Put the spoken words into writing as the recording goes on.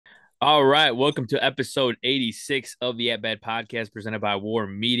All right, welcome to episode 86 of the At Bat podcast presented by War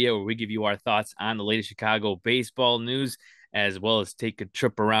Media, where we give you our thoughts on the latest Chicago baseball news, as well as take a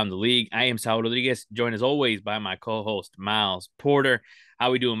trip around the league. I am Saul Rodriguez, joined as always by my co-host, Miles Porter.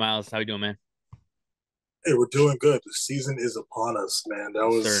 How we doing, Miles? How we doing, man? Hey, we're doing good. The season is upon us, man. That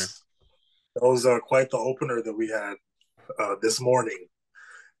Yes, sir. was that was quite the opener that we had this morning,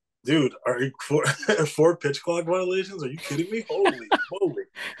 dude. Are you four pitch clock violations? Are you kidding me? Holy moly!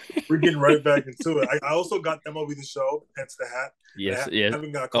 We're getting right back into it. I also got MLB The Show, hence the hat, and Yes, I yes.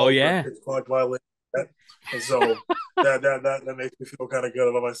 haven't got Oh, called for a yeah. pitch clock violation yet. And so that makes me feel kind of good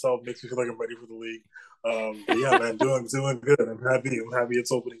about myself. Makes me feel like I'm ready for the league. But yeah, man, doing good. I'm happy. I'm happy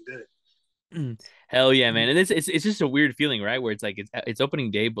it's opening day. Hell yeah, man. And it's just a weird feeling, right? Where it's like it's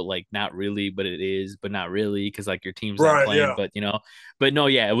opening day, but like not really, but it is, but not really, because like your team's not Right? playing, Yeah. but but no,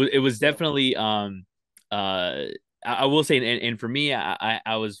 yeah, it was Yeah. definitely I will say, and for me,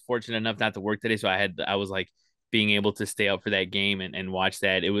 I was fortunate enough not to work today, so I was like being able to stay up for that game and watch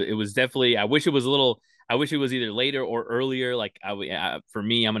that. It was definitely, I wish it was a little, I wish it was either later or earlier. Like for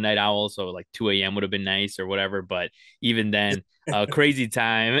me, I'm a night owl, so like 2 a.m. would have been nice or whatever. But even then, crazy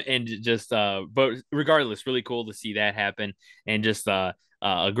time, and just but regardless, really cool to see that happen, and just a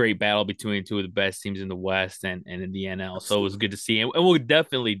great battle between two of the best teams in the West and in the NL. So it was Absolutely. good to see, and we'll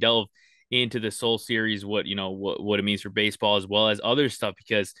definitely delve into the Soul series, what what it means for baseball as well as other stuff,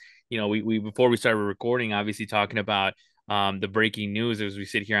 because we before we started recording, obviously talking about the breaking news as we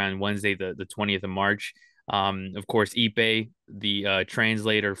sit here on Wednesday, the 20th of March. Of course, Ipe, the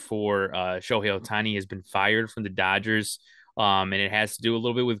translator for Shohei Ohtani, has been fired from the Dodgers. And it has to do a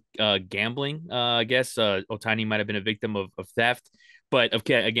little bit with gambling. I guess Ohtani might have been a victim of theft. But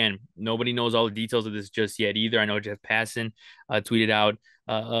okay, again, nobody knows all the details of this just yet either. I know Jeff Passan tweeted out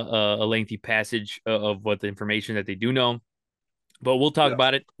a lengthy passage of what the information that they do know. But we'll talk Yeah.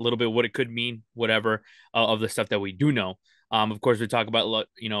 about it a little bit, what it could mean, whatever, of the stuff that we do know. Of course, we talk about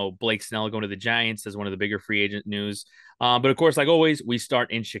Blake Snell going to the Giants as one of the bigger free agent news. But of course, like always, we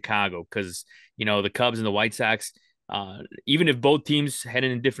start in Chicago because the Cubs and the White Sox. Even if both teams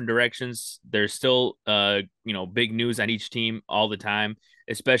heading in different directions, there's still big news on each team all the time.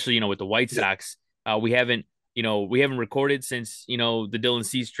 Especially with the White Yeah. Sox, we haven't recorded since the Dylan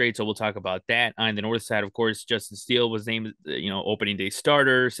Cease trade, so we'll talk about that. On the north side, of course, Justin Steele was named opening day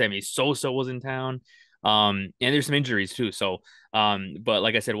starter. Sammy Sosa was in town, and there's some injuries too. So, but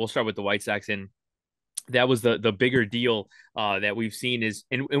like I said, we'll start with the White Sox, and that was the bigger deal that we've seen is,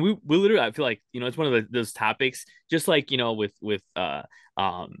 and we literally, I feel like it's one of those topics, just like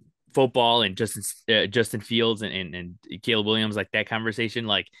um football and Justin Fields and Caleb Williams, like that conversation,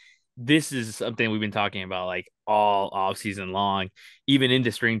 like this is something we've been talking about like all off season long, even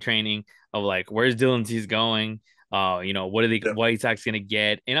into spring training, of like where's Dylan Cease going, what are the Yeah. White Sox gonna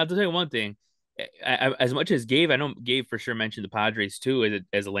get. And I'll tell you one thing, as much as I know Gabe for sure mentioned the Padres too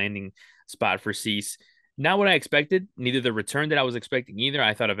as a landing spot for Cease. Not what I expected, neither the return that I was expecting either.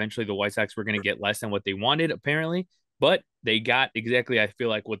 I thought eventually the White Sox were going to get less than what they wanted, apparently, but they got exactly, I feel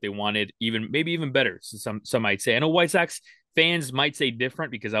like, what they wanted, even maybe even better. So some might say. I know White Sox fans might say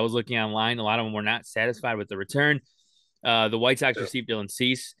different because I was looking online. A lot of them were not satisfied with the return. The White Sox Yeah. received Dylan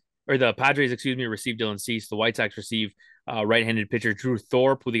Cease, or the Padres, excuse me, received Dylan Cease. The White Sox received right-handed pitcher Drew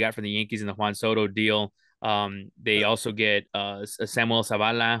Thorpe, who they got from the Yankees in the Juan Soto deal. They Yeah. also get Samuel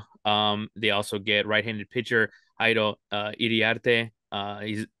Zavala. They also get right-handed pitcher Jairo Iriarte.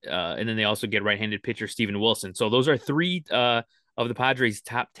 And then they also get right-handed pitcher Steven Wilson. So those are three of the Padres'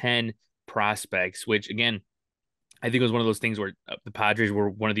 top 10 prospects, which again, I think it was one of those things where the Padres were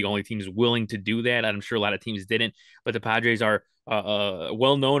one of the only teams willing to do that. I'm sure a lot of teams didn't, but the Padres are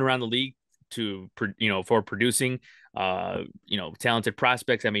well known around the league for producing talented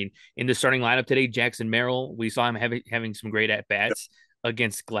prospects. I mean, in the starting lineup today, Jackson Merrill, we saw him having some great at bats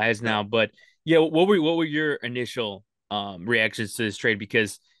against Yeah. Glasnow. But yeah, what were your initial reactions to this trade?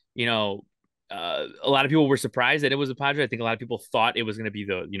 Because you know a lot of people were surprised that it was a Padre. I think a lot of people thought it was going to be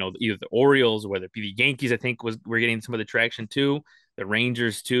either the Orioles or whether it be the Yankees. I think we're getting some of the traction too. The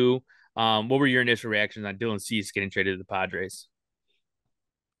Rangers too. What were your initial reactions on Dylan Cease getting traded to the Padres?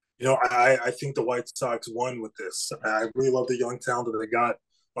 I think the White Sox won with this. I really love the young talent that they got.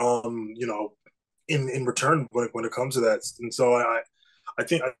 In return when it comes to that, and so I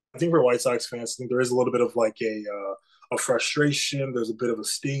think for White Sox fans, I think there is a little bit of like a frustration. There's a bit of a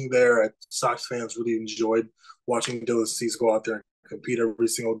sting there. Sox fans really enjoyed watching Dylan Cease go out there and compete every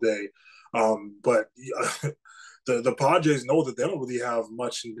single day. But the Padres know that they don't really have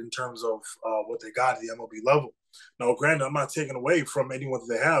much in terms of what they got at the MLB level. Now, granted, I'm not taking away from anyone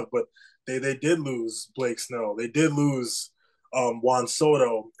that they have, but they did lose Blake Snell. They did lose Juan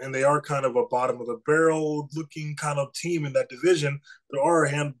Soto, and they are kind of a bottom of the barrel looking kind of team in that division. There are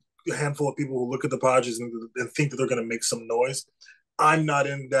a handful of people who look at the Padres and think that they're going to make some noise. I'm not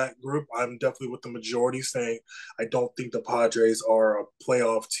in that group. I'm definitely with the majority saying I don't think the Padres are a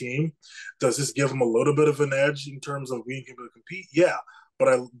playoff team. Does this give them a little bit of an edge in terms of being able to compete? Yeah, but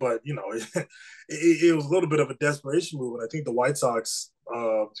it was a little bit of a desperation move, and I think the White Sox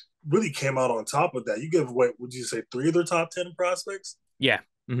really came out on top of that. You give away, would you say, three of their top 10 prospects? Yeah.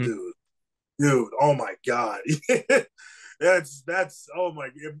 Mm-hmm. Dude, oh my god, that's oh my.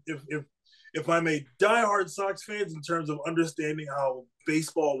 If I'm a diehard Sox fans in terms of understanding how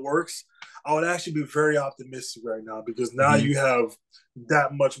baseball works, I would actually be very optimistic right now because now Mm-hmm. you have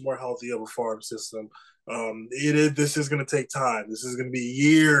that much more healthy of a farm system. This is going to take time. This is going to be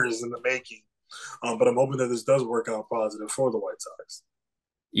years in the making. But I'm hoping that this does work out positive for the White Sox.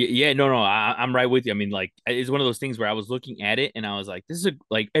 Yeah, no, no, I'm right with you. I mean, like, it's one of those things where I was looking at it and I was like, this is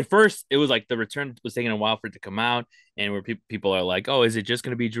like, at first, it was like the return was taking a while for it to come out, and where people are like, oh, is it just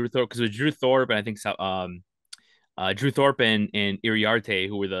going to be Drew Thorpe? Because it was Drew Thorpe, and I think so, Drew Thorpe and Iriarte,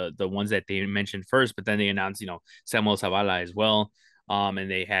 who were the ones that they mentioned first, but then they announced, Samuel Zavala as well. And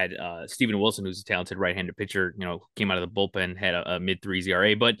they had Steven Wilson, who's a talented right-handed pitcher, came out of the bullpen, had a mid threes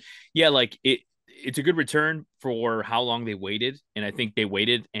ERA. But yeah, like it's a good return for how long they waited, and I think they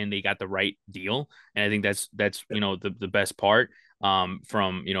waited and they got the right deal, and I think that's the best part from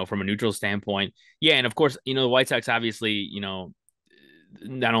a neutral standpoint. Yeah, and of course, the White Sox obviously,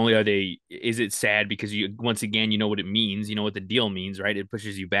 not only is it sad because you once again you know what it means, you know what the deal means, right? It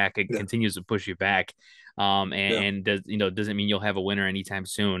pushes you back, it Yeah, continues to push you back, yeah, and doesn't mean you'll have a winner anytime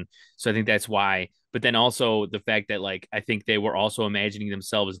soon. So I think that's why. But then also the fact that, like, I think they were also imagining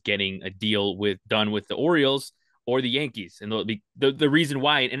themselves getting a deal done with the Orioles or the Yankees, and the reason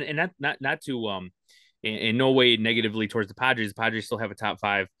why, and not to in no way negatively towards the Padres. The Padres still have a top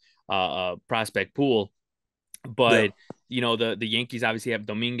five prospect pool, yeah, but the Yankees obviously have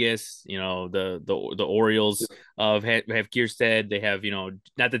Dominguez. The Orioles have Kierstead. They have,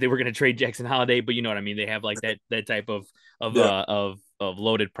 not that they were going to trade Jackson Holiday, but you know what I mean. They have like that type of yeah, uh of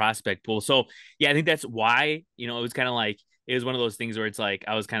loaded prospect pool. So yeah, I think that's why it was kind of like it was one of those things where it's like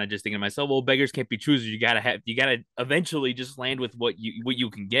I was kind of just thinking to myself, well, beggars can't be choosers. You gotta eventually just land with what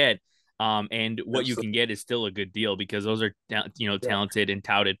you can get. And what you can absolutely. get is still a good deal because those are Yeah, talented and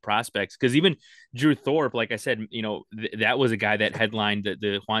touted prospects. Because even Drew Thorpe, like I said, that was a guy that headlined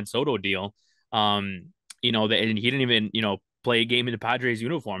the Juan Soto deal. And he didn't even, play a game in the Padres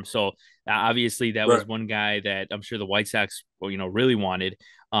uniform. So obviously that was right, one guy that I'm sure the White Sox, well, really wanted.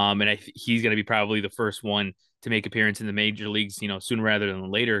 And he's going to be probably the first one to make appearance in the major leagues, sooner rather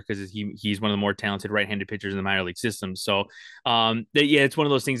than later, because he's one of the more talented right-handed pitchers in the minor league system. So, yeah, it's one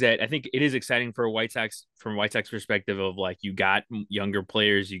of those things that I think it is exciting for White Sox from a White Sox perspective of like you got younger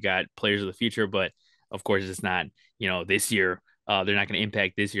players, you got players of the future, but of course it's not, this year. They're not going to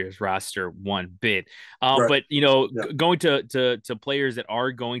impact this year's roster one bit. right, But yeah, going to players that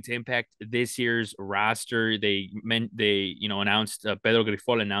are going to impact this year's roster, they announced Pedro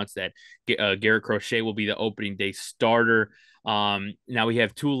Grifol announced that Garrett Crochet will be the opening day starter. Now we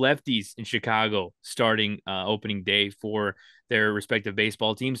have two lefties in Chicago starting opening day for their respective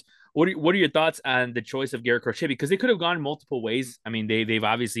baseball teams. What are your thoughts on the choice of Garrett Crochet? Because they could have gone multiple ways. I mean, they've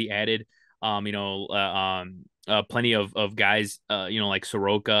obviously added plenty of guys, like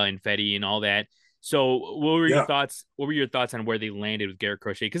Soroka and Fetty and all that. So what were your yeah. thoughts? What were your thoughts on where they landed with Garrett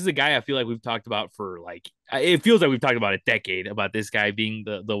Crochet? Because the guy I feel like we've talked about for like it feels like we've talked about a decade about this guy being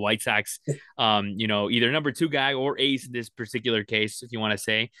the White Sox, either number two guy or ace in this particular case, if you want to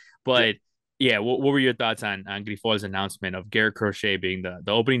say. Yeah. But yeah, what were your thoughts on Grifol's announcement of Garrett Crochet being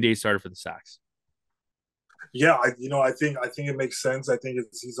the opening day starter for the Sox? Yeah, I think it makes sense. I think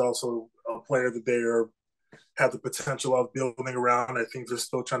he's also a player that they are have the potential of building around. I think they're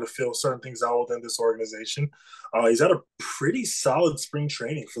still trying to fill certain things out within this organization. He's had a pretty solid spring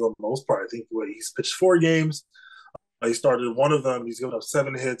training for the most part. I think he's pitched 4 games. He started one of them. He's given up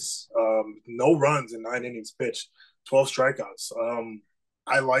 7 hits, no runs in 9 innings pitched, 12 strikeouts.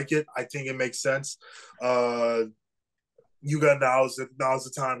 I like it. I think it makes sense. Uh, you got now's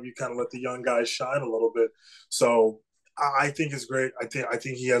the time you kind of let the young guys shine a little bit. So I think it's great. I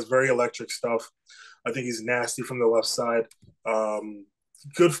think he has very electric stuff. I think he's nasty from the left side.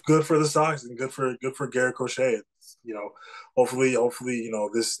 Good for the Sox and good for Garrett Crochet. Hopefully,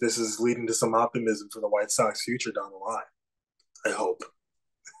 this is leading to some optimism for the White Sox future down the line. I hope.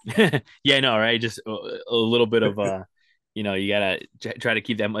 Yeah, no, right. Just a little bit of you gotta try to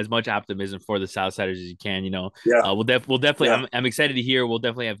keep them as much optimism for the Southsiders as you can. Yeah, We'll definitely. yeah, I'm excited to hear. We'll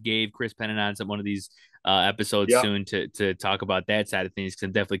definitely have Gabe, Chris Pennant on some one of these episodes yeah, soon to talk about that side of things. Because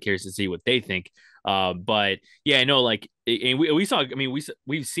I'm definitely curious to see what they think. But yeah, I know like, and we saw. I mean,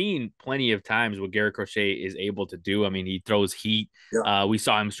 we've seen plenty of times what Garrett Crochet is able to do. I mean, he throws heat. yeah, We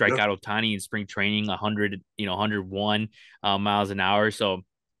saw him strike yeah, out Otani in spring training, 100, 101 miles an hour. So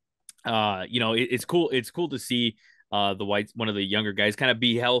it's cool. It's cool to see one of the younger guys kind of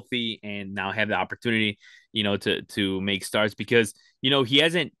be healthy and now have the opportunity, to make starts because he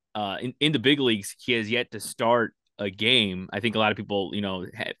hasn't in the big leagues. He has yet to start a game. I think a lot of people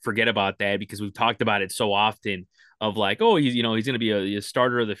forget about that because we've talked about it so often of like, oh, he's going to be a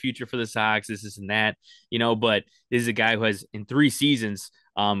starter of the future for the Sox, this and that, but this is a guy who has in 3 seasons.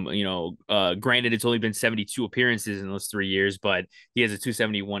 Granted, it's only been 72 appearances in those 3 years, but he has a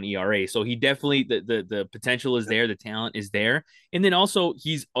 271 ERA. So he definitely the potential is yeah, there, the talent is there. And then also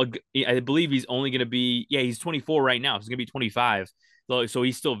I believe he's only going to be he's 24 right now. He's going to be 25. So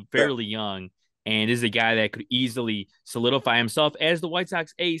he's still yeah, fairly young and is a guy that could easily solidify himself as the White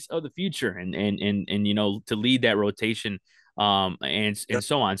Sox ace of the future and to lead that rotation yeah, and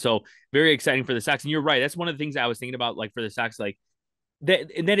so on. So very exciting for the Sox. And you're right. That's one of the things I was thinking about like for the Sox like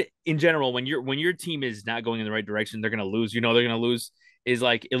that in general when your team is not going in the right direction, they're going to lose. They're going to lose is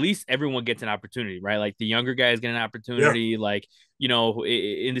like at least everyone gets an opportunity, right? Like the younger guys get an yeah, opportunity. Like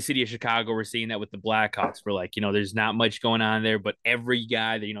in the city of Chicago, we're seeing that with the Blackhawks. For like there's not much going on there, but every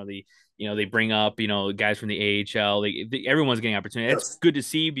guy that they bring up guys from the AHL. Everyone's getting opportunity. That's yes, good to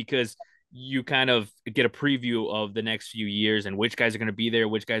see because you kind of get a preview of the next few years and which guys are going to be there,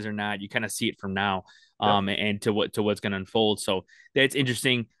 which guys are not. You kind of see it from now, yeah. and to what's going to unfold. So that's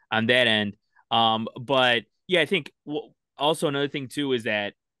interesting on that end. But yeah, I think also another thing too is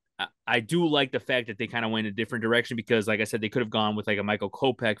that I do like the fact that they kind of went a different direction because, like I said, they could have gone with like a Michael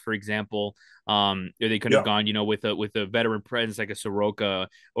Kopech, for example, or they could have Yeah. gone, with a veteran presence like a Soroka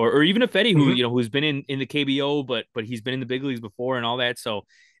or even a Fetty who Hmm. who's been in the KBO, but he's been in the big leagues before and all that. So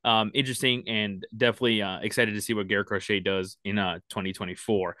interesting and definitely excited to see what Garrett Crochet does in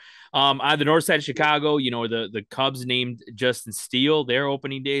 2024. On the north side of Chicago, the Cubs named Justin Steele their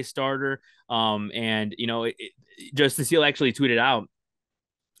opening day starter. And Justin Steele actually tweeted out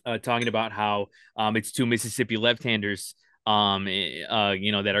talking about how it's two Mississippi left-handers that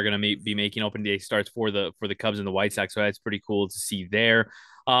are going to be making opening day starts for the Cubs and the White Sox. So that's pretty cool to see there.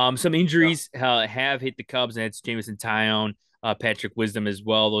 Some Yeah. injuries have hit the Cubs, and that's Jameson Tyone, Patrick Wisdom as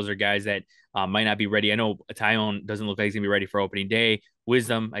well. Those are guys that might not be ready. I know Tyone doesn't look like he's going to be ready for opening day.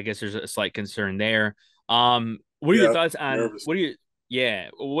 Wisdom, I guess there's a slight concern there. What are your Yeah. thoughts on Nervous. what are you? Yeah,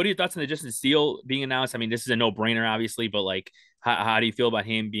 what are your thoughts on the Justin Steele being announced? I mean, this is a no-brainer, obviously, but like, how do you feel about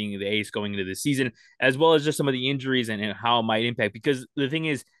him being the ace going into the season, as well as just some of the injuries and how it might impact? Because the thing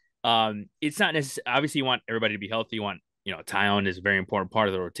is, it's not necessarily obviously you want everybody to be healthy. You want Tyon is a very important part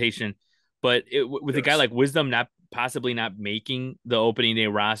of the rotation, but with a guy Yes. like Wisdom possibly not making the opening day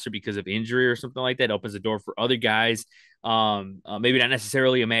roster because of injury or something like that opens the door for other guys. Maybe not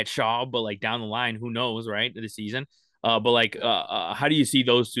necessarily a Matt Shaw, but like down the line, who knows, right? The season. But like, how do you see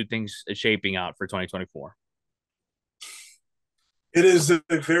those two things shaping out for 2024? It is a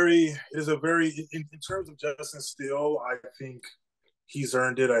very in terms of Justin Steele, I think he's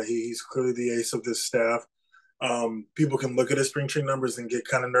earned it. He's clearly the ace of this staff. People can look at his spring training numbers and get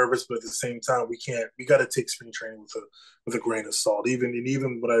kind of nervous, but at the same time, we can't. We got to take spring training with a grain of salt. Even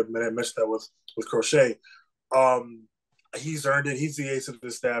when I mentioned that with Crochet, um, he's earned it. He's the ace of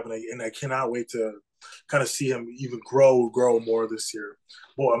the staff, and I cannot wait to kind of see him even grow more this year.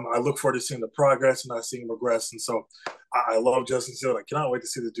 Well, I look forward to seeing the progress and not seeing him regress. And so I love Justin Field. I cannot wait to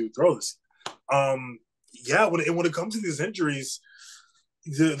see the dude throw this. Yeah, when it comes to these injuries,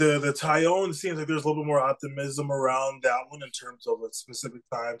 the Tyone seems like there's a little bit more optimism around that one in terms of a specific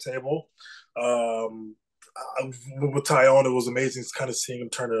timetable. Um, with Tyone, it was amazing kind of seeing him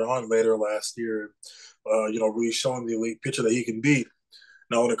turn it on later last year. Really showing the elite pitcher that he can be.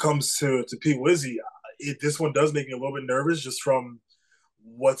 Now, when it comes to Pete Wizzy, this one does make me a little bit nervous just from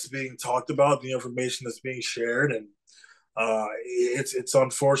what's being talked about, the information that's being shared, and it's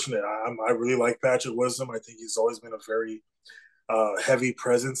unfortunate. I really like Patrick Wisdom. I think he's always been a very heavy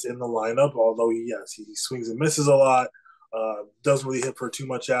presence in the lineup. Although he swings and misses a lot, doesn't really hit for too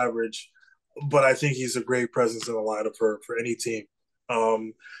much average, but I think he's a great presence in the lineup for any team.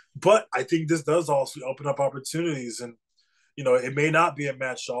 Um, but I think this does also open up opportunities, and it may not be a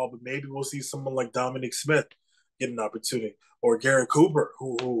Matt Shaw, but maybe we'll see someone like Dominic Smith get an opportunity, or Garrett Cooper,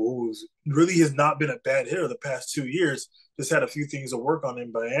 who really has not been a bad hitter the past 2 years, just had a few things to work on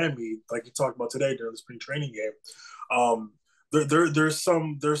in Miami, like you talked about today during the spring training game. Um, there's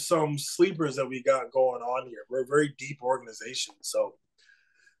some sleepers that we got going on here. We're a very deep organization, so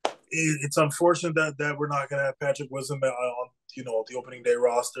it's unfortunate that we're not going to have Patrick Wisdom on the opening day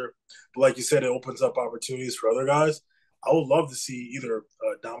roster. But like you said, it opens up opportunities for other guys. I would love to see either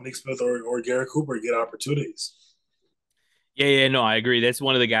Dominic Smith or Garrett Cooper get opportunities. Yeah, no, I agree. That's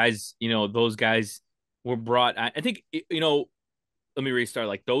one of the guys, those guys were brought. I think, let me restart.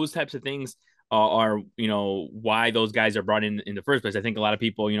 Like those types of things are why those guys are brought in the first place. I think a lot of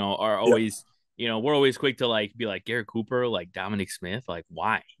people, are Yeah, always, we're always quick to like be like Garrett Cooper, like Dominic Smith, like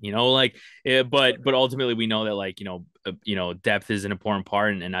why, like, but ultimately we know that like, depth is an important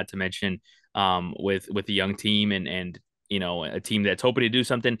part, and not to mention, with the young team and a team that's hoping to do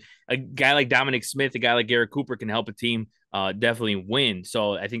something. A guy like Dominic Smith, a guy like Garrett Cooper can help a team definitely win.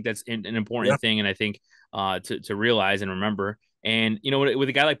 So I think that's an yeah, important thing, and I think to realize and remember. And with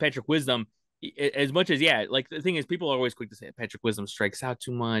a guy like Patrick Wisdom, as much as like the thing is, people are always quick to say Patrick Wisdom strikes out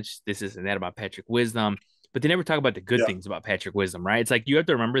too much. This and that about Patrick Wisdom, but they never talk about the good yeah, things about Patrick Wisdom, right? It's like you have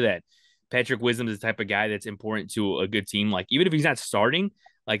to remember that Patrick Wisdom is the type of guy that's important to a good team. Like even if he's not starting,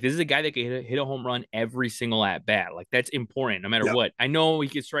 like this is a guy that can hit a home run every single at bat. Like that's important no matter yeah. what. I know he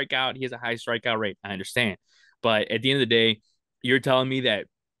can strike out. He has a high strikeout rate. I understand, but at the end of the day, you're telling me that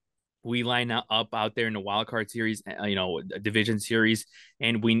we line up out there in the wild card series, a division series,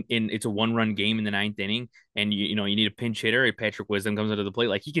 and it's a 1-run game in the ninth inning, and you need a pinch hitter. If Patrick Wisdom comes under the plate,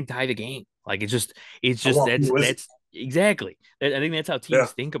 like he can tie the game. Like it's I just want Pete Wisdom. that's exactly. I think that's how Yeah,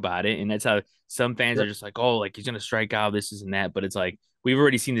 teams think about it, and that's how some fans yeah, are just like, oh, like he's gonna strike out, this and that. But it's like we've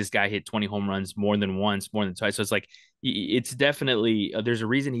already seen this guy hit 20 home runs more than once, more than twice. So it's like it's definitely there's a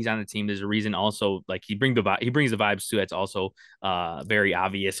reason he's on the team. There's a reason also like he brings the vibes too. That's also very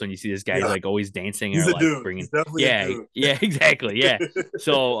obvious when you see this guy's yeah. like always dancing He's or a like dude. bringing He's definitely a yeah dude. yeah exactly yeah.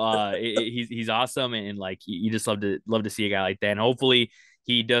 So he's awesome, and like you just love to see a guy like that, and hopefully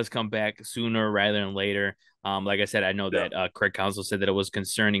he does come back sooner rather than later. Like I said, I know Yeah, that Craig Counsell said that it was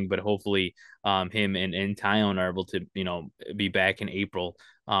concerning, but hopefully him and Tyone are able to be back in April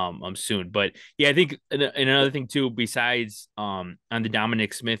soon. But yeah, I think and another thing too, besides on the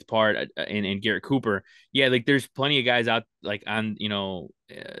Dominic Smith part and Garrett Cooper, yeah, like there's plenty of guys out like on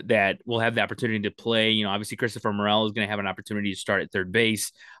that will have the opportunity to play. Obviously Christopher Morel is going to have an opportunity to start at third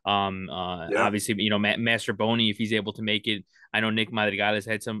base. yeah, Obviously, Master Boney, if he's able to make it. I know Nick Madrigal's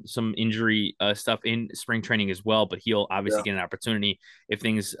had some injury stuff in spring training as well, but he'll obviously yeah, get an opportunity if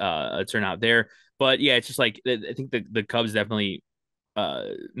things turn out there. But yeah, it's just like I think the Cubs definitely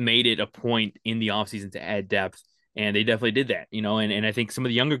made it a point in the offseason to add depth. And they definitely did that, and I think some of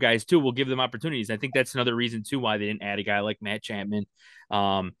the younger guys too will give them opportunities. I think that's another reason too why they didn't add a guy like Matt Chapman.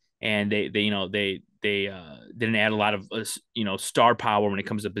 And they didn't add a lot of star power when it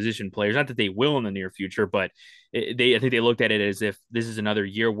comes to position players. Not that they will in the near future, but I think they looked at it as if this is another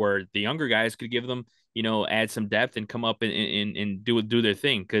year where the younger guys could give them add some depth and come up and do their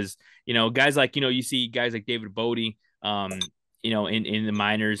thing. Because guys like you see guys like David Bodie, in the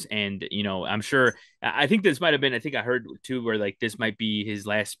minors. And, I'm sure, I think this might have been, I think I heard too, where like this might be his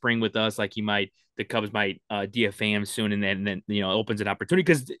last spring with us. Like the Cubs might DFA him soon. And then, opens an opportunity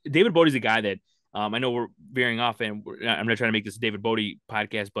because David Bodie's a guy that, I know we're veering off and I'm not trying to make this a David Bodie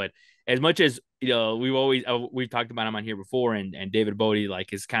podcast, but as much as, we've talked about him on here before, and David Bodie, like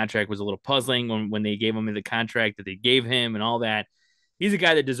his contract was a little puzzling when they gave him the contract that they gave him and all that. He's a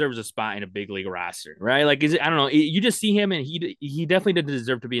guy that deserves a spot in a big league roster, right? Like, I don't know. You just see him, and he definitely doesn't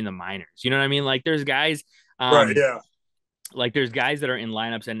deserve to be in the minors. You know what I mean? Like, there's guys, right, yeah, there's guys that are in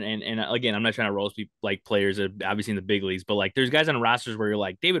lineups, and again, I'm not trying to roast people like players, obviously in the big leagues, but like, there's guys on rosters where you're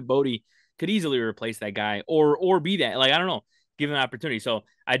like, David Bodie could easily replace that guy, or be that. Like, I don't know, give him an opportunity. So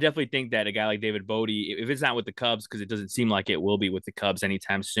I definitely think that a guy like David Bodie, if it's not with the Cubs, because it doesn't seem like it will be with the Cubs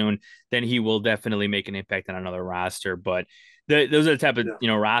anytime soon, then he will definitely make an impact on another roster. But those are the type of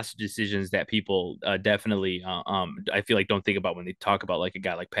yeah, roster decisions that people definitely I feel like don't think about when they talk about like a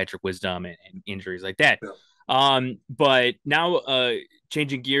guy like Patrick Wisdom and injuries like that. yeah. But now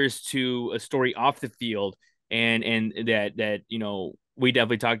changing gears to a story off the field, and that we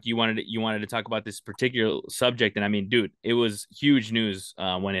definitely talked. You wanted to talk about this particular subject, and I mean, dude, it was huge news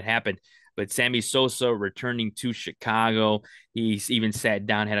when it happened. But Sammy Sosa returning to Chicago, he's even sat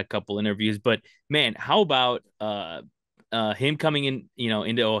down, had a couple interviews. But man, how about him coming in,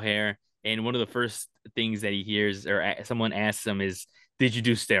 into O'Hare, and one of the first things that he hears or someone asks him is, "Did you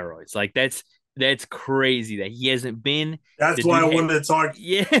do steroids?" Like that's crazy that he hasn't been. The That's why dude I had, wanted to talk.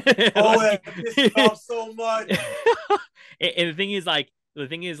 yeah, Oh, like, that pissed me off so much. and the thing is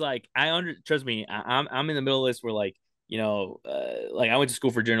like I trust me, I'm in the middle of this where like like I went to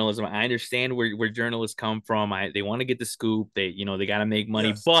school for journalism. I understand where journalists come from. They want to get the scoop. They got to make money.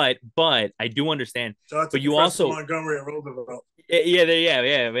 Yes. But I do understand. Shout out to But you Professor also, Montgomery and Roosevelt.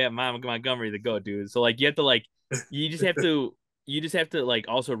 yeah, Montgomery the goat, dude. So like you have to like, you just have to. You just have to like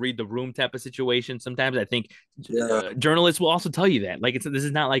also read the room type of situation. Sometimes I think Yeah. journalists will also tell you that. Like this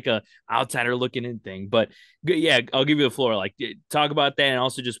is not like a outsider looking in thing. But yeah, I'll give you the floor. Like talk about that, and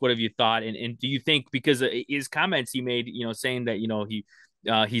also just what have you thought? And do you think because his comments he made, saying that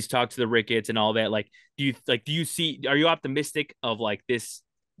he's talked to the Ricketts and all that. Like do you see? Are you optimistic of like this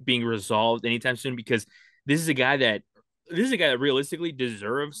being resolved anytime soon? Because this is a guy that realistically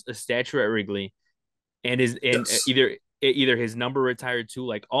deserves a statue at Wrigley and is and Yes. either his number retired too,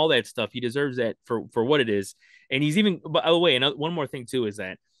 like all that stuff. He deserves that for what it is. And he's even, by the way, one more thing too is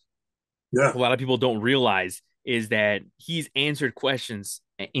that Yeah. a lot of people don't realize is that he's answered questions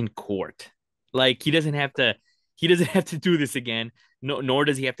in court. Like he doesn't have to do this again. No, nor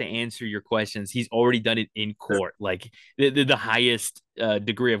does he have to answer your questions. He's already done it in Yeah. court, like the highest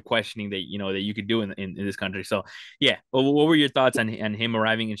degree of questioning that you could do in this country. So yeah, well, what were your thoughts on him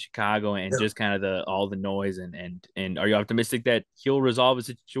arriving in Chicago and Yeah. just kind of the all the noise and are you optimistic that he'll resolve the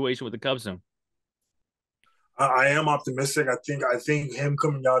situation with the Cubs soon? I am optimistic. I think him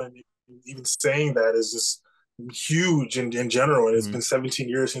coming out and even saying that is just huge in general. And it's Mm-hmm. been 17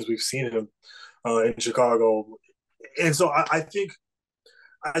 years since we've seen him in Chicago, and so I think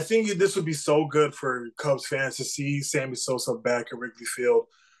this would be so good for Cubs fans to see Sammy Sosa back at Wrigley Field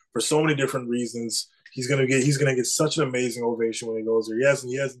for so many different reasons. He's gonna get such an amazing ovation when he goes there.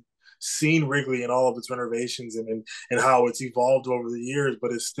 He hasn't seen Wrigley and all of its renovations and how it's evolved over the years,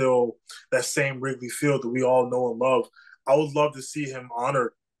 but it's still that same Wrigley Field that we all know and love. I would love to see him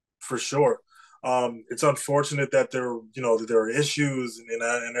honored for sure. It's unfortunate that there are issues, and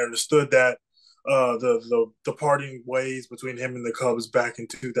I understood that the parting ways between him and the Cubs back in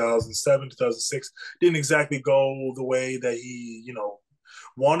 2007, 2006 didn't exactly go the way that he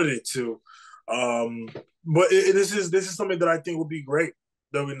wanted it to. Um, but this is something that I think would be great.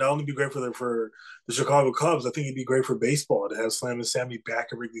 That would not only be great for the Chicago Cubs, I think it'd be great for baseball to have Slam and Sammy back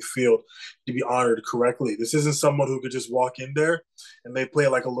at Wrigley Field to be honored correctly. This isn't someone who could just walk in there and they play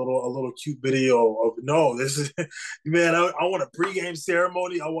like a little cute video of no. This is man. I want a pregame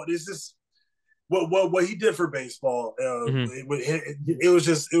ceremony. I want this is what he did for baseball. Mm-hmm. It was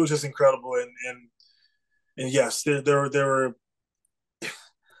just incredible, and yes, there were,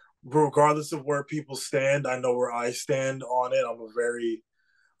 regardless of where people stand, I know where I stand on it.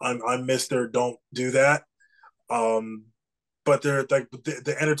 I'm Mister Don't do that. Um, but there like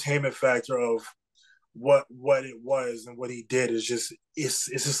the entertainment factor of what it was and what he did is just it's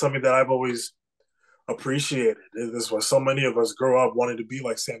just something that I've always appreciated. This is why so many of us grow up wanting to be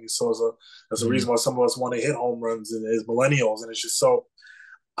like Sammy Sosa. That's the Mm-hmm. reason why some of us want to hit home runs and as millennials. And it's just so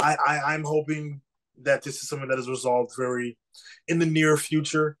I'm hoping that this is something that is resolved very in the near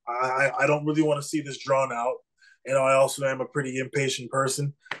future. I don't really want to see this drawn out. I also am a pretty impatient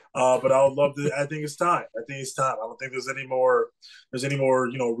person, but I would love to. I think it's time. I think it's time. I don't think there's any more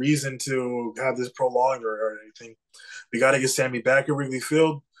reason to have this prolonged or anything. We got to get Sammy back at Wrigley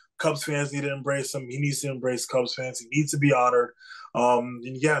Field. Cubs fans need to embrace him. He needs to embrace Cubs fans. He needs to be honored. And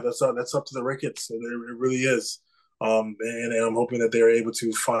yeah, that's up to the Ricketts. It really is. And I'm hoping that they're able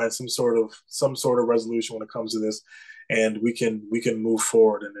to find some sort of resolution when it comes to this, and we can move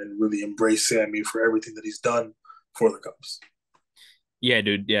forward and really embrace Sammy for everything that he's done for the Cubs. Yeah,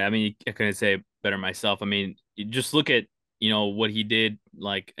 dude. Yeah, I mean, I couldn't say it better myself. I mean, you just look at what he did,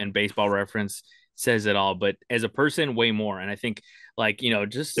 like in Baseball Reference says it all. But as a person, way more. And I think, like Yeah,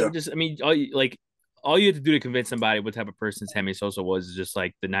 just I mean, all you have to do to convince somebody what type of person Sammy Sosa was is just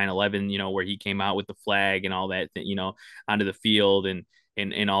like the 9/11, where he came out with the flag and all that, onto the field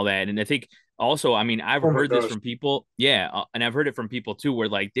and all that. And I think also, I mean, I've oh my heard this gosh. from people, yeah, and I've heard it from people too, where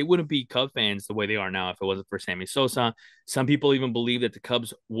like they wouldn't be Cub fans the way they are now if it wasn't for Sammy Sosa. Some people even believe that the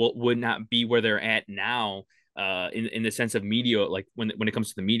Cubs would not be where they're at now, in the sense of media, like when it comes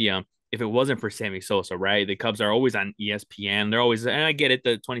to the media, if it wasn't for Sammy Sosa, right? The Cubs are always on ESPN. They're always, and I get it.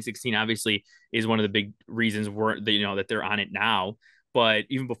 The 2016 obviously is one of the big reasons that they're on it now. But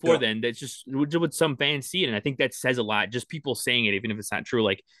even before Yeah, then, that's just what some fans see it, and I think that says a lot. Just people saying it, even if it's not true,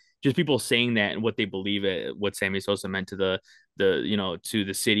 like just people saying that and what they believe what Sammy Sosa meant to to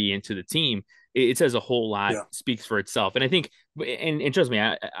the city and to the team. It says a whole lot, yeah, speaks for itself. And I think, and trust me,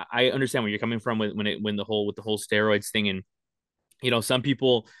 I understand where you're coming from when the whole with the whole steroids thing. And some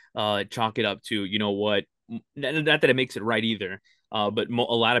people chalk it up to what, not that it makes it right either, but a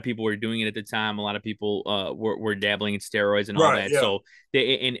lot of people were doing it at the time. A lot of people were dabbling in steroids and all right. that. Yeah, So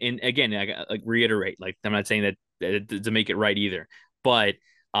they, and again, like reiterate, like I'm not saying that to make it right either. But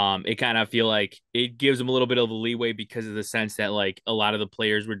it kind of feel like it gives them a little bit of a leeway because of the sense that like a lot of the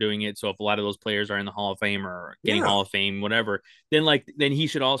players were doing it. So if a lot of those players are in the Hall of Fame or getting Yeah, Hall of Fame, whatever, then he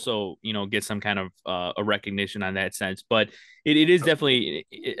should also get some kind of a recognition on that sense. But it is definitely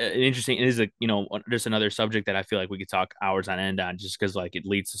an interesting. It is a just another subject that I feel like we could talk hours on end on just because like it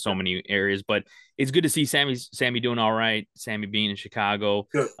leads to so many areas. But it's good to see Sammy doing all right. Sammy being in Chicago.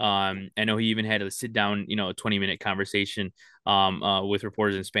 good. I know he even had a sit down, 20-minute conversation with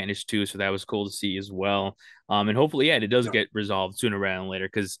reporters in Spanish too. So that was cool to see as well. And hopefully, yeah, it does Yeah, get resolved sooner rather than later.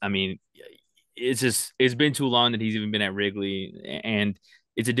 Because I mean, it's been too long that he's even been at Wrigley, and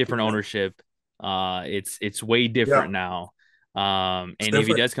it's a different yeah, ownership. It's way yeah. different now. It's And if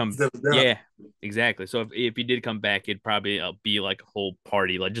he different. does It's come, different. Yeah, yeah, exactly. So if he did come back, it'd probably be like a whole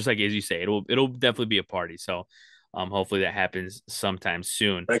party, like just like as you say, it'll definitely be a party. So, hopefully that happens sometime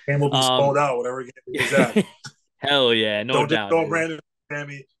soon. that game will be Um, sold out, whatever game it is at. hell yeah, no Don't just doubt, go dude. Brandon,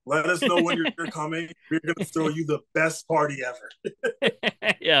 Sammy. Let us know when you're coming. We're gonna throw you the best party ever.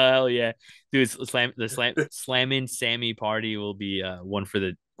 Yeah, hell yeah, dude. Slamming Sammy party will be one for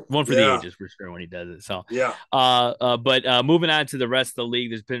the Yeah, ages for sure when he does it. So, yeah, but moving on to the rest of the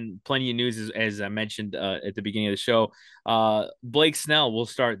league, there's been plenty of news as I mentioned at the beginning of the show. Blake Snell, we'll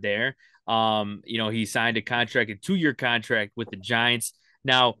start there. He signed a contract, a 2-year contract with the Giants.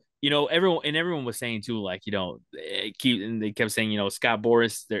 Now, everyone was saying too, like, they kept saying, Scott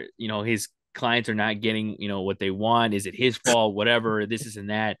Boras, his clients are not getting, what they want. Is it his fault? Whatever, this is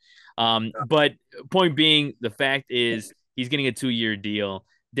and that. But point being, the fact is he's getting a 2-year deal,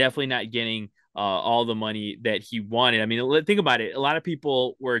 definitely not getting all the money that he wanted. I mean, think about it. A lot of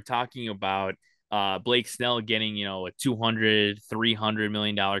people were talking about Blake Snell getting, a 200, $300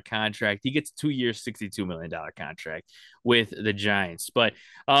 million contract. He gets 2 years, $62 million contract with the Giants. But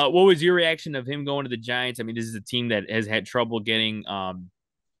what was your reaction of him going to the Giants? I mean, this is a team that has had trouble getting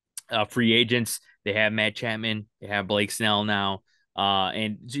free agents. They have Matt Chapman. They have Blake Snell now.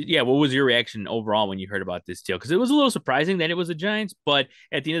 And yeah, what was your reaction overall when you heard about this deal? Because it was a little surprising that it was the Giants, but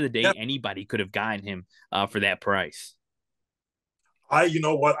at the end of the yeah. day, anybody could have gotten him for that price. You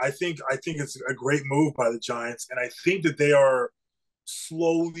know what? I think it's a great move by the Giants, and I think that they are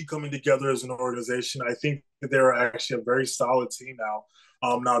slowly coming together as an organization. I think that they're actually a very solid team now.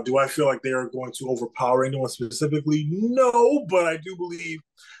 Now, do I feel like they are going to overpower anyone specifically? No, but I do believe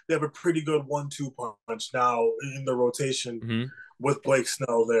they have a pretty good 1-2 punch now in the rotation Mm-hmm. with Blake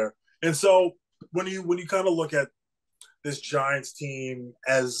Snell there. And so when you kind of look at this Giants team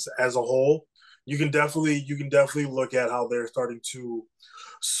as a whole, you can definitely look at how they're starting to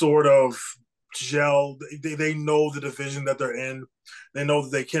sort of gel. They know the division that they're in. They know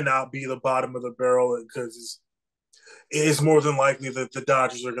that they cannot be the bottom of the barrel because it's more than likely that the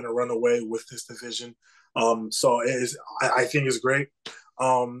Dodgers are going to run away with this division. So I think it's great.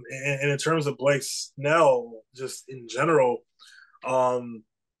 And in terms of Blake Snell, just in general, um,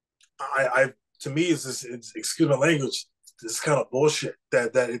 I to me it's excuse my language. This kind of bullshit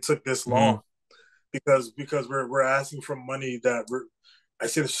that it took this long Mm-hmm. because we're asking for money that I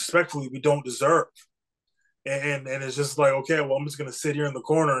say this respectfully, we don't deserve. And it's just like, okay, well, I'm just gonna sit here in the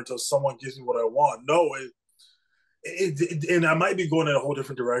corner until someone gives me what I want. No, and I might be going in a whole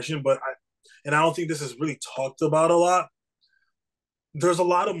different direction, but I don't think this is really talked about a lot. There's a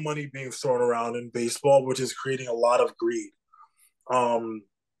lot of money being thrown around in baseball, which is creating a lot of greed. Um,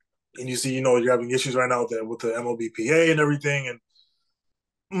 and you see, you're having issues right now with the MLBPA and everything. And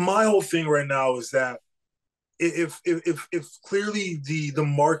my whole thing right now is that if clearly the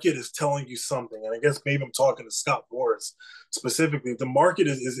market is telling you something, and I guess maybe I'm talking to Scott Boras specifically, if the market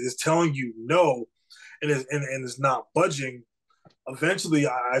is telling you no, and is not budging, eventually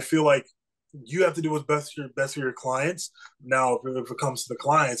I feel like you have to do what's best for your clients. Now, if it comes to the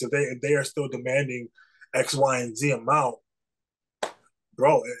clients, if they are still demanding X, Y, and Z amount,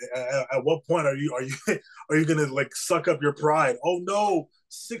 bro, at what point are you are you gonna like suck up your pride? Oh no,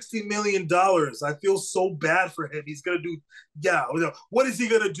 $60 million. I feel so bad for him. He's gonna do, yeah. What is he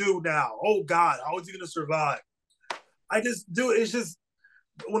gonna do now? Oh God, how is he gonna survive? I just do. It's just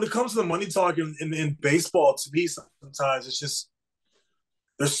when it comes to the money talk in baseball, to me, sometimes it's just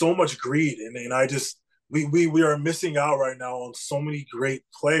there's so much greed, and I just we are missing out right now on so many great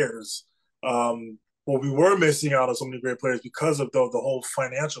players. Well, we were missing out on so many great players because of the whole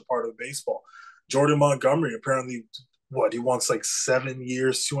financial part of baseball. Jordan Montgomery apparently, what he wants like 7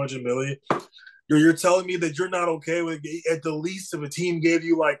 years, 200 million. You're telling me that you're not okay with at the least if a team gave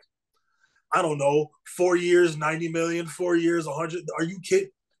you like I don't know 4 years, 90 million, 4 years, 100. Are you kidding?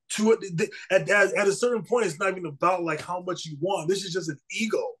 At a certain point, it's not even about like how much you want. This is just an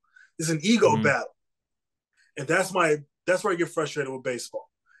ego. It's an ego Mm-hmm. battle. And that's where I get frustrated with baseball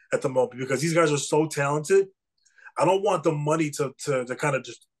at the moment because these guys are so talented. I don't want the money to kind of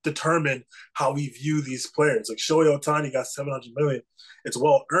just determine how we view these players. Like Shohei Ohtani got 700 million. It's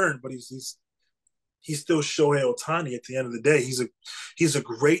well earned, but he's still Shohei Ohtani at the end of the day. He's a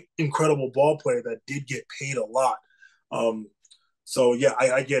great, incredible ball player that did get paid a lot. Um, so yeah,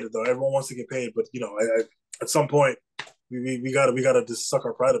 I get it though. Everyone wants to get paid, but at some point we gotta just suck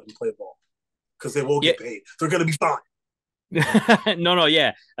our pride up and play ball because they will Yeah. get paid. They're gonna be fine. No,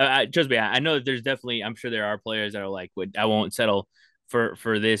 yeah. Trust me, I know that there's definitely. I'm sure there are players that are like, I won't settle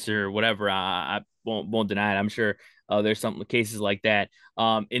for this or whatever." I won't deny it. I'm sure there's some cases like that.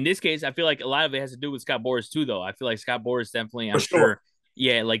 In this case, I feel like a lot of it has to do with Scott Boras too, though. I feel like Scott Boras definitely. For I'm sure. sure.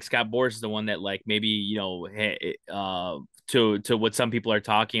 Yeah, like Scott Boras is the one that like maybe to what some people are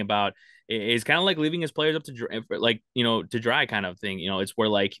talking about is kind of like leaving his players up to like to dry kind of thing. It's where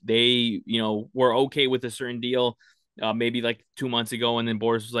like they were okay with a certain deal maybe like 2 months ago, and then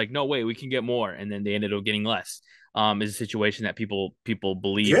Boris was like, "No way, we can get more," and then they ended up getting less. Is a situation that people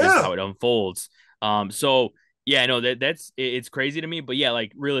believe is Yeah. how it unfolds. So yeah, I know it's crazy to me, but yeah,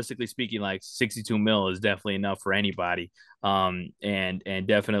 like realistically speaking, like 62 mil is definitely enough for anybody. And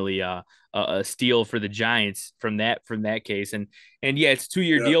definitely a steal for the Giants from that case, and yeah, it's a 2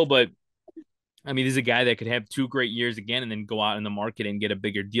 year Yeah. deal, but I mean, this is a guy that could have 2 great years again and then go out in the market and get a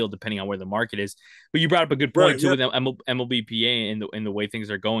bigger deal depending on where the market is. But you brought up a good Right. point too Yeah. with MLBPA and the way things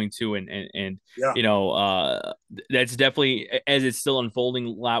are going too, and Yeah. that's definitely as it's still unfolding.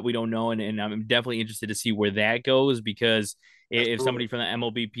 A lot we don't know, and I'm definitely interested to see where that goes because if Absolutely. somebody from the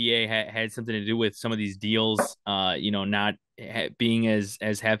MLBPA had something to do with some of these deals, not being as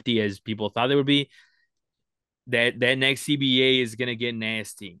hefty as people thought they would be, that next CBA is gonna get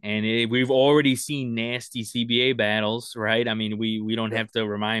nasty, and we've already seen nasty CBA battles, right? I mean, we don't Yeah. have to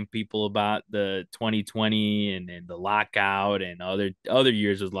remind people about the 2020 and the lockout and other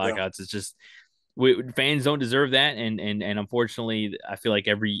years with Yeah. lockouts. It's just fans don't deserve that, and unfortunately, I feel like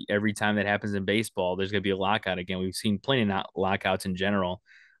every time that happens in baseball, there's gonna be a lockout again. We've seen plenty of not lockouts in general,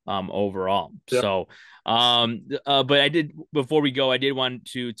 overall. Yeah. So, but I did before we go, I did want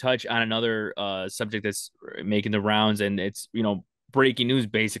to touch on another subject that's making the rounds, and it's breaking news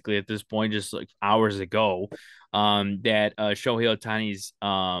basically at this point, just like hours ago, that Shohei Ohtani's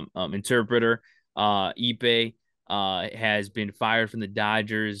interpreter, Ipe, has been fired from the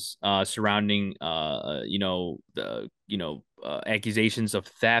Dodgers surrounding the accusations of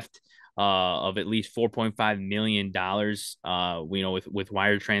theft of at least $4.5 million. With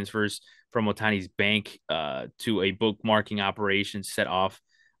wire transfers from Otani's bank to a bookmarking operation set off.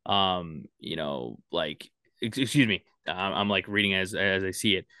 Like excuse me, I'm like reading as I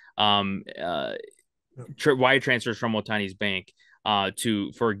see it. Wire transfers from Otani's bank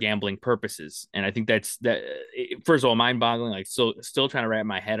to for gambling purposes. And I think that first of all, mind boggling, like still trying to wrap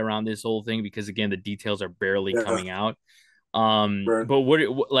my head around this whole thing because again, the details are barely Yeah. coming out. Right. But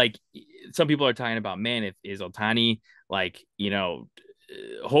like some people are talking about, man, if is Otani like,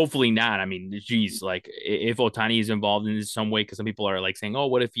 hopefully not. I mean, geez, like if Otani is involved in this some way, because some people are like saying, oh,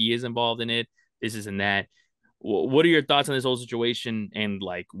 what if he is involved in it? This is and that. What are your thoughts on this whole situation and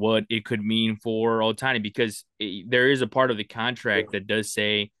like what it could mean for Otani? Because there is a part of the Yeah. contract that does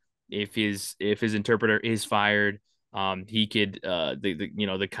say if his interpreter is fired, he could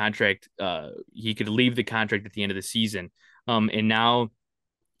the contract he could leave the contract at the end of the season. And now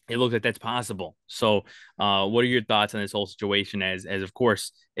it looks like that's possible. So, what are your thoughts on this whole situation? As of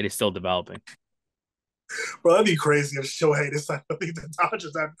course it is still developing. Bro, that'd be crazy if Shohei decided to leave the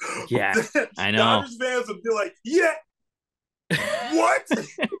Dodgers. Yeah, I know, Dodgers fans would be like, yeah, what?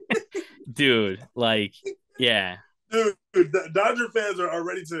 dude. Like, yeah, Dude, the Dodger fans are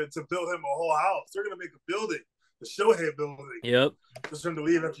ready to build him a whole house. They're gonna make a building, the Shohei building, yep. just for him to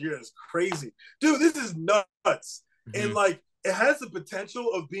leave after years. It's crazy, dude. This is nuts, and Hmm. like it has the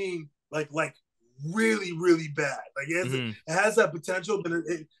potential of being like really really bad. Like Hmm. it has that potential, but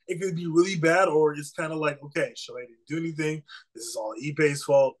it could be really bad, or it's kind of like okay, Shohei didn't do anything. This is all Ipe's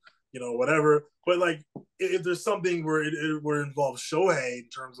fault, whatever. But like if there's something where it involves Shohei in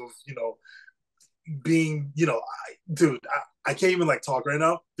terms of being, dude, I can't even like talk right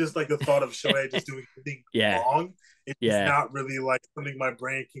now. Just like the thought of Shohei just doing anything Yeah, wrong, it's yeah. not really like something my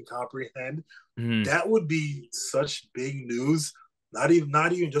brain can comprehend. Hmm. That would be such big news. Not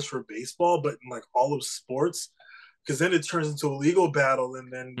even just for baseball, but in like all of sports, because then it turns into a legal battle,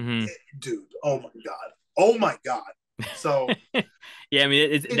 and then, Hmm. dude, oh my god. So Yeah, I mean,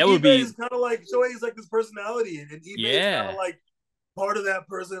 and that would Ibe is be kind of like Shohei is like this personality, and Ibe is kind of yeah. like part of that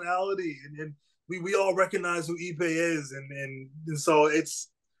personality, and we all recognize who Ipe is, and so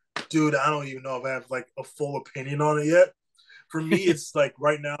dude, I don't even know if I have like a full opinion on it yet. For me, it's like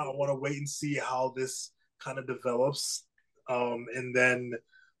right now I want to wait and see how this kind of develops, and then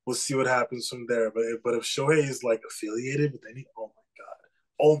we'll see what happens from there. But if Shohei is like affiliated with any, oh my god,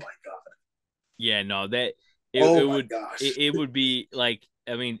 oh my god, Yeah, no, that oh it my would gosh, it would be like,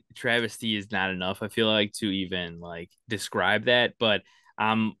 I mean, travesty is not enough, I feel like, to even like describe that, but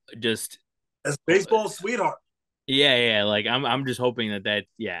I'm just that's baseball sweetheart. yeah, like I'm just hoping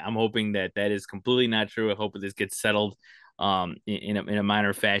I'm hoping that that is completely not true. I hope that this gets settled in a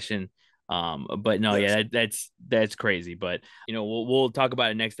minor fashion. But no, Yes, yeah, that's crazy. But we'll talk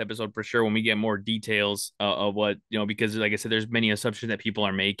about it next episode for sure when we get more details of what, because like I said, there's many assumptions that people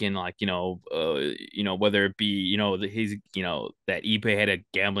are making, like whether it be he's that Ipe had a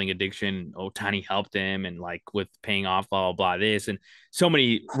gambling addiction, Otani helped him, and like with paying off blah blah blah this, and so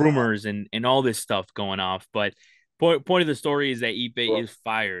many rumors and all this stuff going off. But point of the story is that Ipe is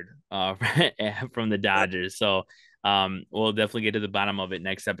fired from the Dodgers. So we'll definitely get to the bottom of it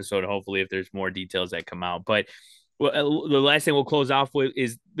next episode, hopefully, if there's more details that come out. But the last thing we'll close off with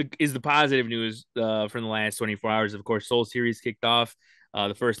is the positive news from the last 24 hours. Of course, Soul Series kicked off,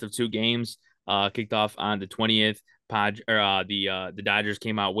 the first of two games kicked off on the 20th. The Dodgers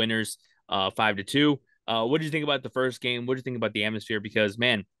came out winners 5-2. What did you think about the first game? What did you think about the atmosphere? Because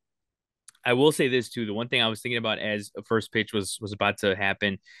man, I will say this too. The one thing I was thinking about as a first pitch was about to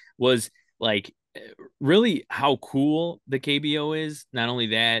happen was like really how cool the KBO is. Not only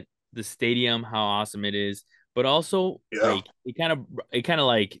that, the stadium, how awesome it is, but also yeah, like it kind of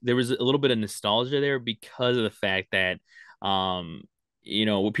like there was a little bit of nostalgia there because of the fact that I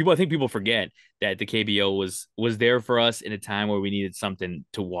think people forget that the KBO was there for us in a time where we needed something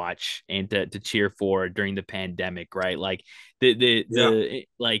to watch and to cheer for during the pandemic, right? Like yeah. the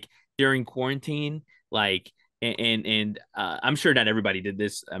like during quarantine, like I'm sure not everybody did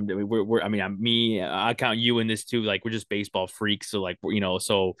this. I mean, I count you in this too. Like we're just baseball freaks, so like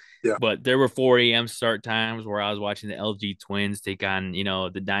so. Yeah, But there were 4 a.m. start times where I was watching the LG Twins take on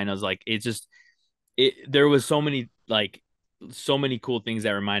the Dinos. Like it's just there was so many cool things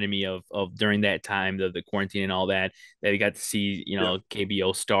that reminded me of during that time, the quarantine and all that we got to see yeah.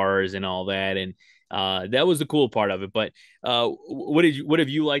 KBO stars and all that, and that was the cool part of it. But what have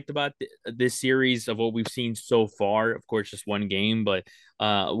you liked about this series of what we've seen so far? Of course, just one game, but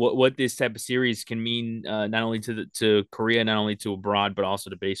what this type of series can mean, not only to Korea, not only to abroad, but also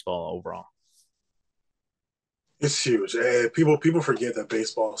to baseball overall. It's huge. People forget that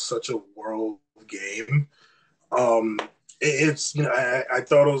baseball is such a world game. Um, it's I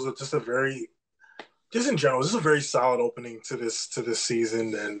thought it was just a very just in general, this is a very solid opening to this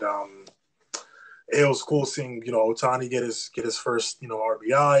season, and it was cool seeing Otani get his first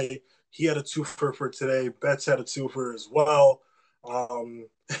RBI. He had a twofer for today. Betts had a twofer as well.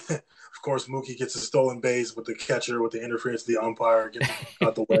 Of course, Mookie gets a stolen base with the catcher with the interference of the umpire. Get the fuck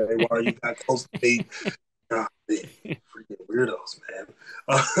out the way. Why are you that close to me? God, freaking weirdos, man.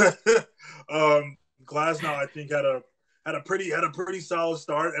 Glasnow, I think had a pretty solid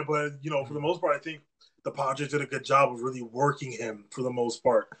start, but for the most part, I think the Padres did a good job of really working him for the most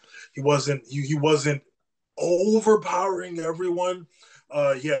part. He wasn't overpowering everyone.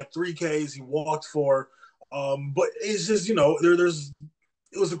 He had 3 Ks. He walked four. But it's just there's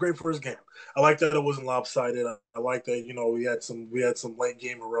it was a great first game. I like that it wasn't lopsided. I like that we had some late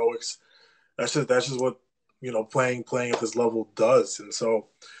game heroics. That's just what playing at this level does. And so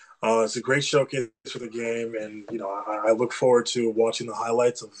it's a great showcase for the game, and I look forward to watching the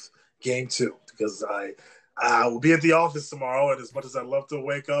highlights of Game 2 because I will be at the office tomorrow, and as much as I love to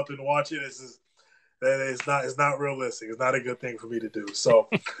wake up and watch it, it's not realistic. It's not a good thing for me to do. So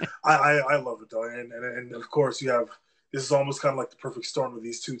I love it though, and of course this is almost kind of like the perfect storm of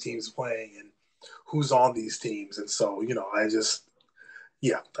these two teams playing and who's on these teams, and so I just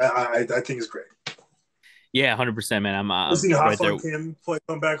I think it's great. Yeah, 100%, man. Seeing Right there. Hassan Kim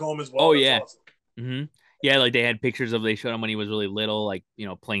come back home as Oh well. That's yeah. awesome. hmm Yeah, like they had pictures they showed him when he was really little, like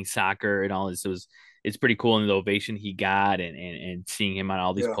playing soccer and all this. It's pretty cool, and the ovation he got, and seeing him on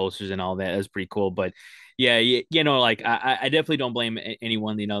all these Yeah, posters and all that is pretty cool. But yeah, like I definitely don't blame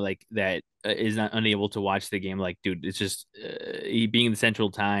anyone like that is not unable to watch the game. Like, dude, it's just he being in the Central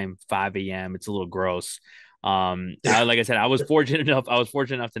Time, 5 a.m. It's a little gross. yeah. Like I said, I was fortunate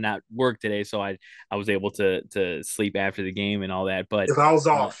enough to not work today, so I was able to sleep after the game and all that. But If I was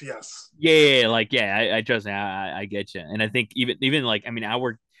uh, off, yes. yeah, like I trust me, I get you, and I think even like I mean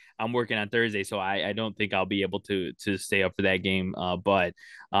I'm working on Thursday, so I don't think I'll be able to stay up for that game. But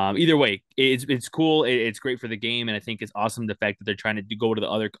either way, it's cool. It's great for the game, and I think it's awesome the fact that they're trying to go to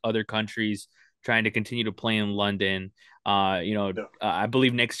the other countries trying to continue to play in London. Yeah. I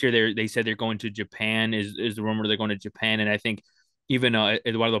believe next year they said they're going to Japan. Is the rumor they're going to Japan? And I think even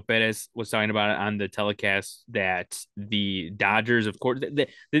Eduardo Perez was talking about it on the telecast that the Dodgers, of course,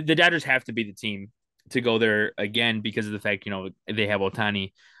 the Dodgers have to be the team to go there again because of the fact they have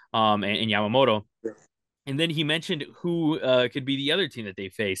Otani, and Yamamoto. Yeah. And then he mentioned who could be the other team that they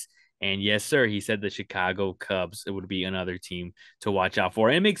face. And yes, sir, he said the Chicago Cubs. It would be another team to watch out for.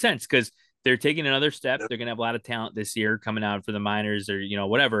 And it makes sense because they're taking another step. Yeah. They're going to have a lot of talent this year coming out for the minors or,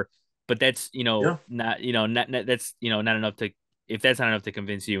 whatever. But that's, Yeah. not, that's, not enough to, if that's not enough to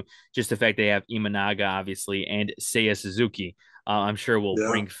convince you, just the fact they have Imanaga, obviously, and Seiya Suzuki, I'm sure will Yeah.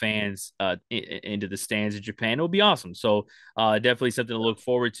 bring fans into the stands in Japan. It'll be awesome. So definitely something to look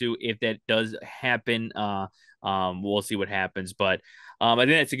forward to if that does happen. We'll see what happens, but I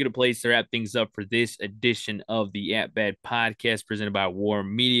think that's a good place to wrap things up for this edition of the At Bat podcast presented by War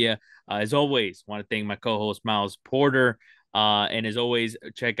Media. As always, want to thank my co-host Miles Porter. And as always,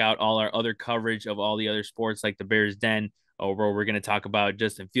 check out all our other coverage of all the other sports like the Bears Den, where we're going to talk about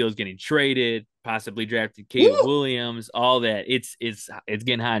Justin Fields getting traded, possibly drafted Caleb Woo! Williams, all that. It's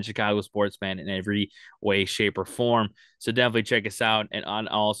getting hot in Chicago sports, man, in every way, shape, or form. So definitely check us out and on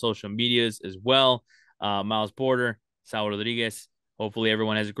all social medias as well. Miles Porter, Saul Rodriguez. Hopefully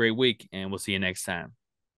everyone has a great week, and we'll see you next time.